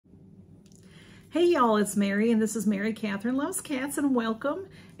Hey y'all, it's Mary, and this is Mary Catherine Loves Cats, and welcome.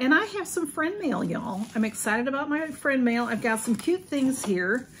 And I have some friend mail, y'all. I'm excited about my friend mail. I've got some cute things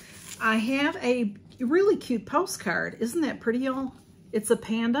here. I have a really cute postcard. Isn't that pretty, y'all? It's a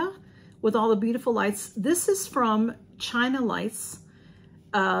panda with all the beautiful lights. This is from China Lights.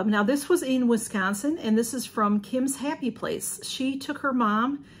 Now this was in Wisconsin, and this is from Kim's Happy Place. She took her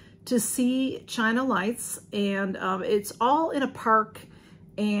mom to see China Lights, and it's all in a park.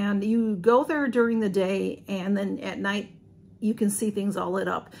 And you go there during the day, and then at night you can see things all lit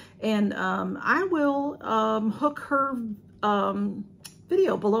up. And I will hook her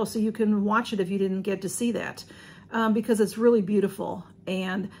video below so you can watch it if you didn't get to see that, because it's really beautiful.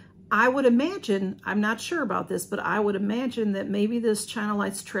 And I would imagine, I'm not sure about this, but I would imagine that maybe this China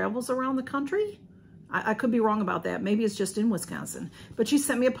Lights travels around the country. I could be wrong about that. Maybe it's just in Wisconsin. But she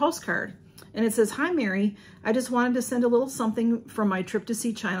sent me a postcard. And it says, "Hi, Mary. I just wanted to send a little something from my trip to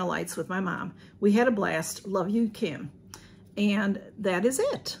see China Lights with my mom. We had a blast. Love you, Kim." And that is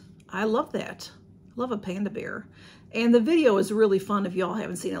it. I love that. Love a panda bear. And the video is really fun if y'all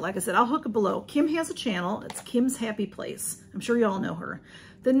haven't seen it. Like I said, I'll hook it below. Kim has a channel. It's Kim's Happy Place. I'm sure y'all know her.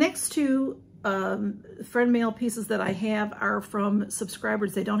 The next two friend mail pieces that I have are from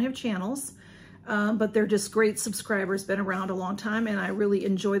subscribers. They don't have channels. But they're just great subscribers, been around a long time, and I really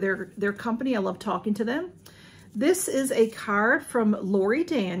enjoy their company. I love talking to them. This is a card from Laurie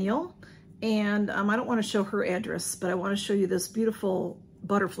Daniel, and I don't want to show her address, but I want to show you this beautiful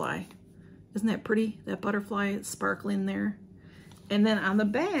butterfly. Isn't that pretty? That butterfly is sparkling there. And then on the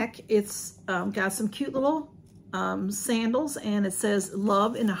back, it's got some cute little sandals, and it says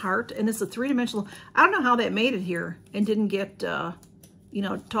love in a heart, and it's a three-dimensional. I don't know how that made it here and didn't get you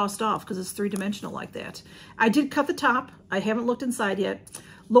know, tossed off because it's three-dimensional like that. I did cut the top. I haven't looked inside yet.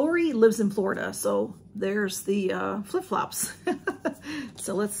 Laurie lives in Florida, so there's the flip-flops.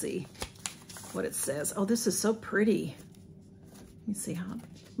 So let's see what it says. Oh, this is so pretty. Let me see how.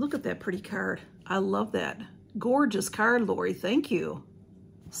 Look at that pretty card. I love that. Gorgeous card, Laurie. Thank you.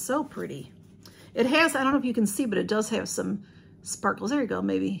 So pretty. It has, I don't know if you can see, but it does have some sparkles. There you go.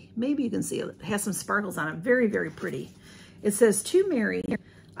 Maybe you can see it. It has some sparkles on it. Very, very pretty. It says, "To Mary,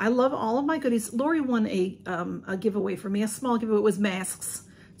 I love all of my goodies." Laurie won a giveaway for me, a small giveaway. It was masks.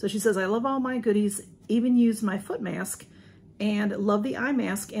 So she says, "I love all my goodies, even used my foot mask, and love the eye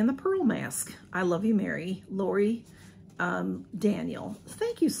mask and the pearl mask. I love you, Mary." Laurie Daniel.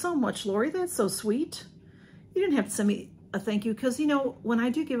 Thank you so much, Laurie. That's so sweet. You didn't have to send me a thank you, because, you know, when I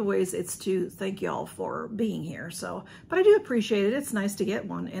do giveaways, it's to thank y'all for being here. So, but I do appreciate it. It's nice to get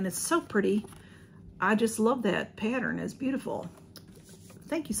one, and it's so pretty. I just love that pattern. It's beautiful.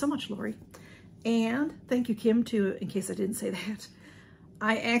 Thank you so much, Laurie. And thank you, Kim, too, in case I didn't say that.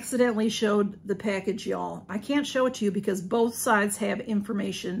 I accidentally showed the package, y'all. I can't show it to you because both sides have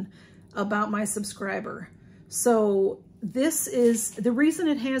information about my subscriber. So this is, the reason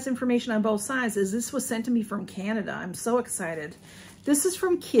it has information on both sides is this was sent to me from Canada. I'm so excited. This is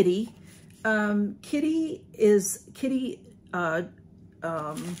from Kittie. Kittie,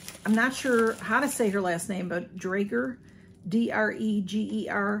 I'm not sure how to say her last name, but Dreger,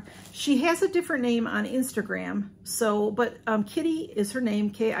 D-R-E-G-E-R. She has a different name on Instagram. So, but Kittie is her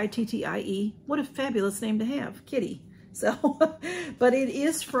name, K-I-T-T-I-E. What a fabulous name to have, Kittie. So, but it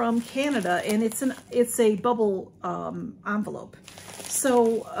is from Canada, and it's a bubble envelope.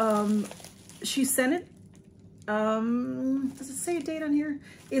 So she sent it. Does it say a date on here?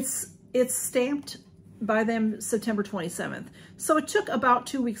 It's stamped by them September 27th. So it took about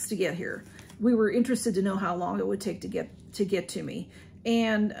 2 weeks to get here. We were interested to know how long it would take to get to me.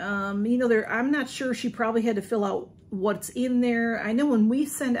 And, you know, I'm not sure, she probably had to fill out what's in there. I know when we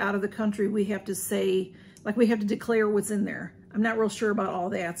send out of the country, we have to say, like, we have to declare what's in there. I'm not real sure about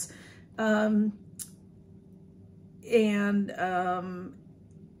all that. I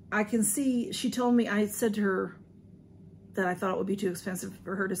can see, she told me, I said to her that I thought it would be too expensive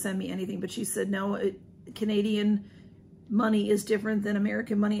for her to send me anything, but she said, no, Canadian money is different than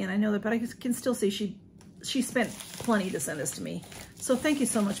American money, and I know that, but I can still see she spent plenty to send this to me. So thank you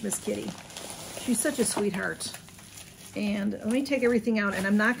so much, Miss Kittie. She's such a sweetheart. And let me take everything out, and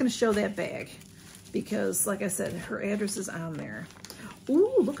I'm not going to show that bag because, like I said, her address is on there.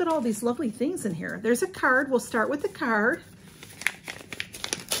 Ooh, look at all these lovely things in here. There's a card. We'll start with the card.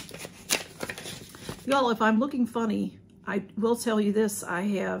 Y'all, if I'm looking funny, I will tell you this.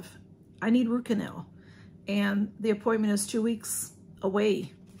 I need root canal, and the appointment is 2 weeks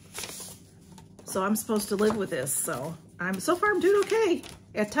away. So I'm supposed to live with this. So so far I'm doing okay.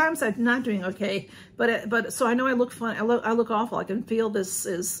 At times I'm not doing okay, but so I know I look fun. I look awful. I can feel this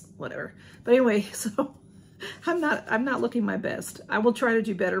is whatever. But anyway, so I'm not looking my best. I will try to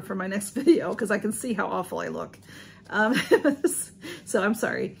do better for my next video because I can see how awful I look. So I'm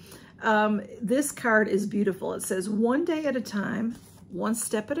sorry. This card is beautiful. It says, one day at a time, one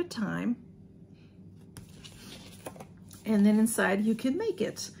step at a time. And then inside, you can make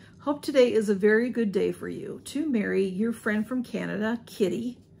it. Hope today is a very good day for you. To Mary, your friend from Canada,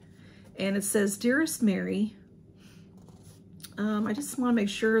 Kittie. And it says, dearest Mary, I just want to make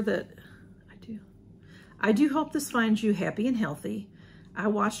sure that I do hope this finds you happy and healthy. I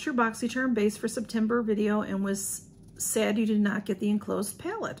watched your Boxycharm base for September video and was sad you did not get the enclosed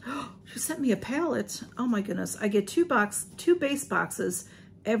palette. She sent me a palette. Oh my goodness. I get two base boxes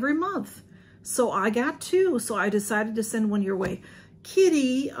every month. So I got two. So I decided to send one your way.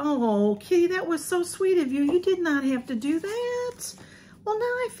 Kittie, oh, Kittie, that was so sweet of you. You did not have to do that. Well, now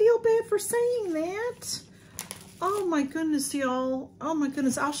I feel bad for saying that. Oh my goodness, y'all. Oh my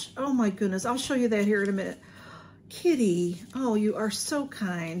goodness. I'll show you that here in a minute. Kittie, oh, you are so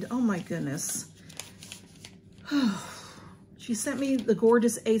kind. Oh my goodness. She sent me the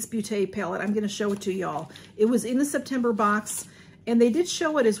gorgeous Ace Beauty palette. I'm going to show it to y'all. It was in the September box, and they did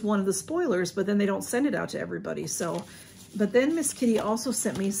show it as one of the spoilers, but then they don't send it out to everybody. So, but then Miss Kittie also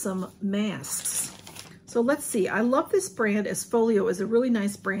sent me some masks. So let's see. I love this brand. Esfolio is a really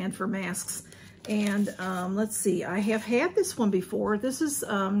nice brand for masks. And let's see, I have had this one before. This is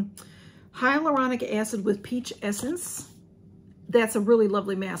hyaluronic acid with peach essence. That's a really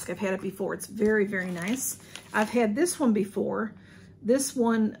lovely mask. I've had it before. It's very, very nice. I've had this one before. This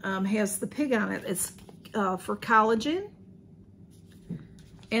one has the pig on it. It's for collagen.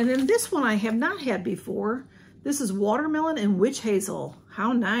 And then this one I have not had before. This is watermelon and witch hazel.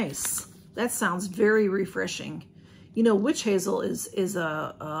 How nice. That sounds very refreshing. You know, witch hazel is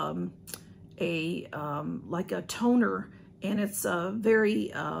like a toner, and it's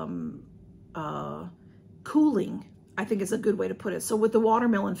very cooling. I think is a good way to put it. So with the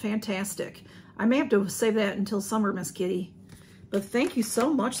watermelon, fantastic. I may have to save that until summer, Miss Kittie. But thank you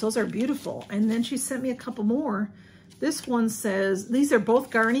so much. Those are beautiful. And then she sent me a couple more. This one says, these are both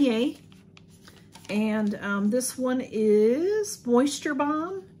Garnier. And this one is Moisture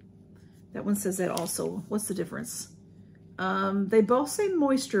Bomb. That one says that also. What's the difference? They both say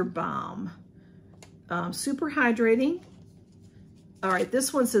Moisture Bomb. Super hydrating. All right,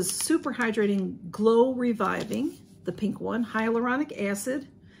 this one says super hydrating, glow reviving, the pink one, hyaluronic acid,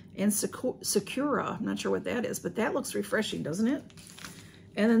 and Sakura. I'm not sure what that is, but that looks refreshing, doesn't it?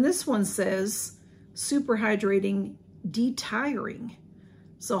 And then this one says super hydrating, detiring.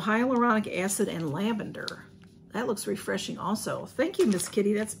 So hyaluronic acid and lavender. That looks refreshing also. Thank you, Miss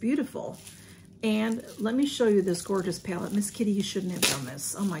Kittie. That's beautiful. And let me show you this gorgeous palette. Miss Kittie, you shouldn't have done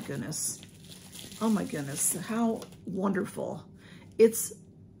this. Oh my goodness. Oh my goodness. How wonderful.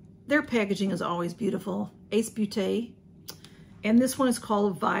 Their packaging is always beautiful. Ace Beauty. And this one is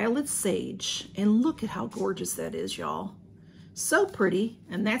called Violet Sage. And look at how gorgeous that is, y'all. So pretty.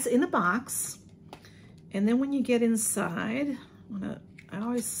 And that's in a box. And then when you get inside, I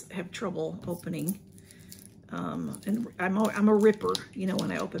always have trouble opening. And I'm a ripper, you know,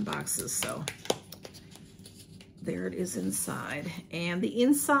 when I open boxes. So there it is inside. And the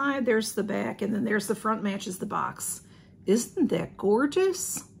inside, there's the back. And then there's the front, matches the box. Isn't that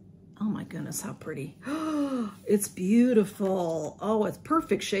gorgeous? Oh my goodness, how pretty. It's beautiful. Oh, it's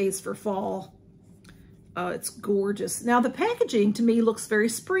perfect shades for fall. It's gorgeous. Now the packaging to me looks very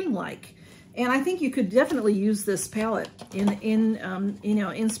spring-like. And I think you could definitely use this palette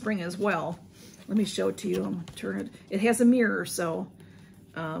in spring as well. Let me show it to you. I'm turn it. It has a mirror, so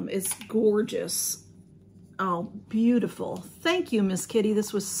it's gorgeous. Oh, beautiful. Thank you, Miss Kittie.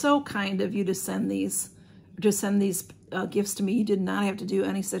 This was so kind of you to send these gifts to me. You did not have to do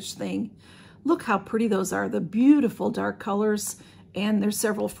any such thing. Look how pretty those are. The beautiful dark colors, and there's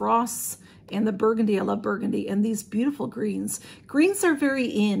several frosts, and the burgundy. I love burgundy, and these beautiful greens. Greens are very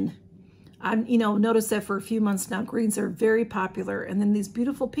in. I've noticed that for a few months now. Greens are very popular, and then these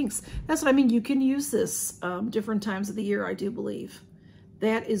beautiful pinks. That's what I mean. You can use this different times of the year, I do believe.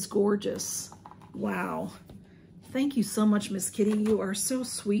 That is gorgeous. Wow. Thank you so much, Miss Kittie. You are so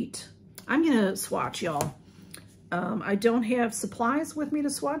sweet. I'm going to swatch, y'all. I don't have supplies with me to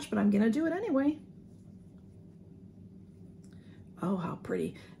swatch, but I'm going to do it anyway. Oh, how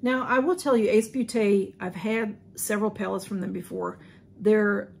pretty. Now, I will tell you, Ace Beauty, I've had several palettes from them before.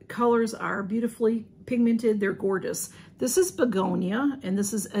 Their colors are beautifully pigmented. They're gorgeous. This is Begonia, and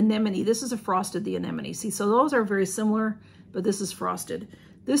this is Anemone. This is a frosted the Anemone. See, so those are very similar, but this is frosted.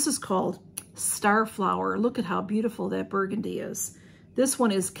 This is called Starflower. Look at how beautiful that burgundy is. This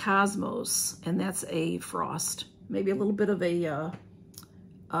one is Cosmos, and that's a frost. Maybe a little bit of a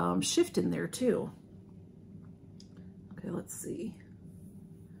shift in there too. Okay, let's see.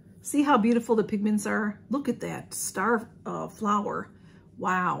 See how beautiful the pigments are? Look at that star flower.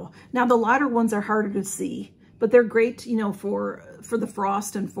 Wow. Now the lighter ones are harder to see, but they're great, you know, for the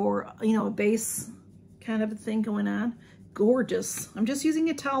frost and for, you know, a base kind of a thing going on. Gorgeous. I'm just using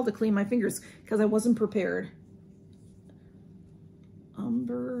a towel to clean my fingers because I wasn't prepared.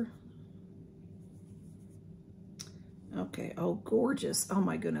 Umber. Okay. Oh, gorgeous. Oh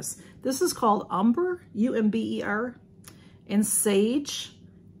my goodness. This is called Umber, U-M-B-E-R, and Sage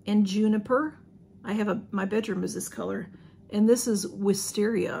and Juniper. I have my bedroom is this color. And this is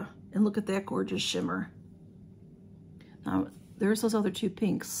Wisteria. And look at that gorgeous shimmer. Now, there's those other two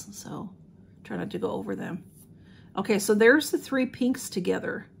pinks, so try not to go over them. Okay, so there's the three pinks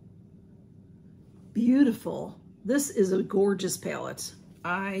together. Beautiful. This is a gorgeous palette.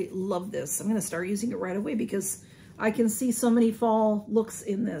 I love this. I'm gonna start using it right away because I can see so many fall looks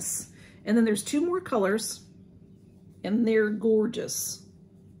in this. And then there's two more colors, and they're gorgeous.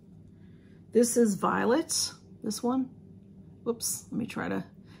 This is Violet, this one. Whoops, let me try to,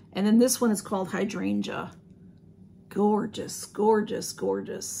 and then this one is called Hydrangea. Gorgeous, gorgeous,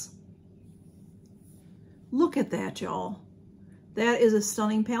 gorgeous. Look at that, y'all. That is a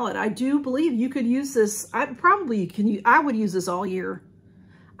stunning palette. I do believe you could use this. I would use this all year.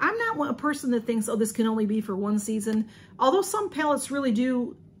 I'm not a person that thinks, oh, this can only be for one season. Although some palettes really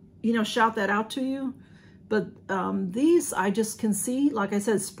do, you know, shout that out to you. But these, I just can see, like I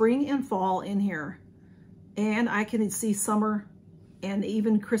said, spring and fall in here. And I can see summer and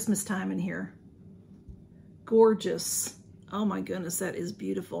even Christmas time in here. Gorgeous. Oh my goodness, that is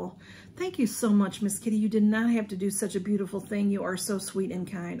beautiful. Thank you so much, Miss Kitty. You did not have to do such a beautiful thing. You are so sweet and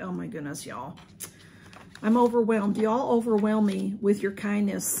kind. Oh my goodness, y'all. I'm overwhelmed. Y'all overwhelm me with your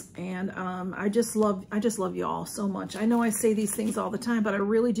kindness. And I just love y'all so much. I know I say these things all the time, but I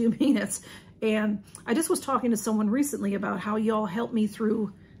really do mean it. And I just was talking to someone recently about how y'all helped me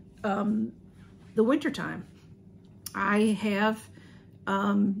through the wintertime. I have,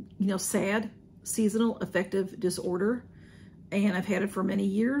 you know, SAD, seasonal affective disorder, and I've had it for many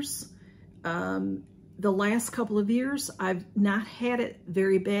years. The last couple of years, I've not had it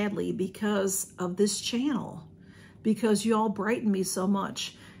very badly because of this channel, because y'all brighten me so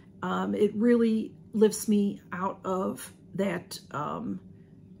much. It really lifts me out of that.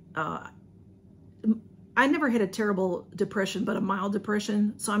 I never had a terrible depression, but a mild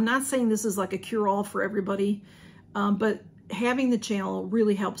depression. So I'm not saying this is like a cure-all for everybody, but having the channel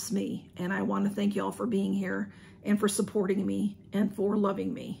really helps me. And I want to thank y'all for being here and for supporting me and for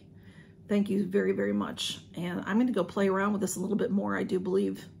loving me. Thank you very, very much. And I'm going to go play around with this a little bit more, I do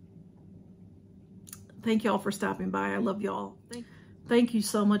believe. Thank y'all for stopping by. I love y'all. Thank you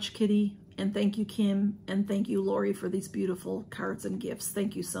so much, Kitty. And thank you, Kim. And thank you, Laurie, for these beautiful cards and gifts.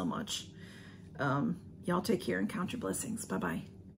 Thank you so much. Y'all take care and count your blessings. Bye-bye.